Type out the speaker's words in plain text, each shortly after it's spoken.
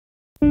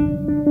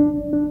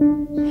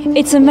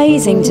It's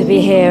amazing to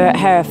be here at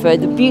Hereford,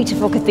 the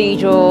beautiful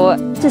cathedral.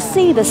 To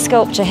see the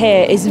sculpture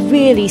here is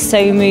really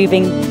so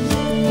moving.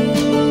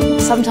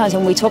 Sometimes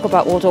when we talk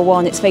about World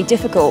War I, it's very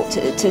difficult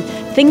to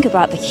think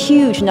about the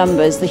huge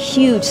numbers, the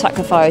huge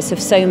sacrifice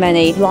of so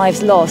many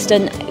lives lost.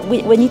 And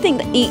when you think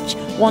that each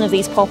one of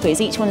these poppies,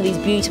 each one of these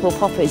beautiful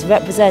poppies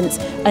represents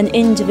an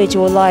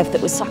individual life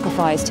that was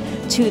sacrificed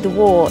to the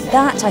war,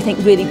 that I think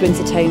really brings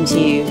it home to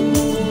you.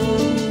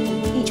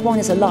 Each one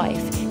is a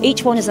life.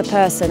 Each one is a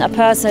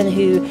person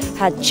who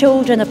had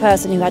children, a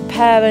person who had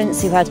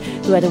parents, who had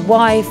a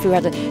wife, who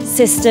had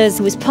sisters,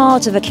 who was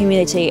part of a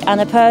community, and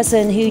a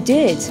person who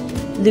did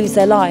lose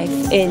their life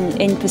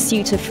in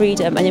pursuit of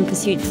freedom and in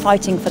pursuit of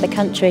fighting for the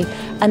country.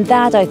 And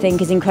that, I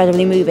think, is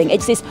incredibly moving.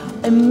 It's this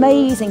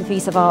amazing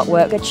piece of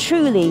artwork, a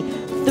truly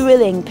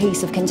thrilling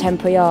piece of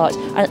contemporary art,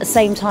 and at the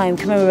same time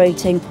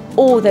commemorating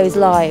all those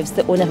lives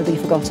that will never be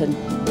forgotten.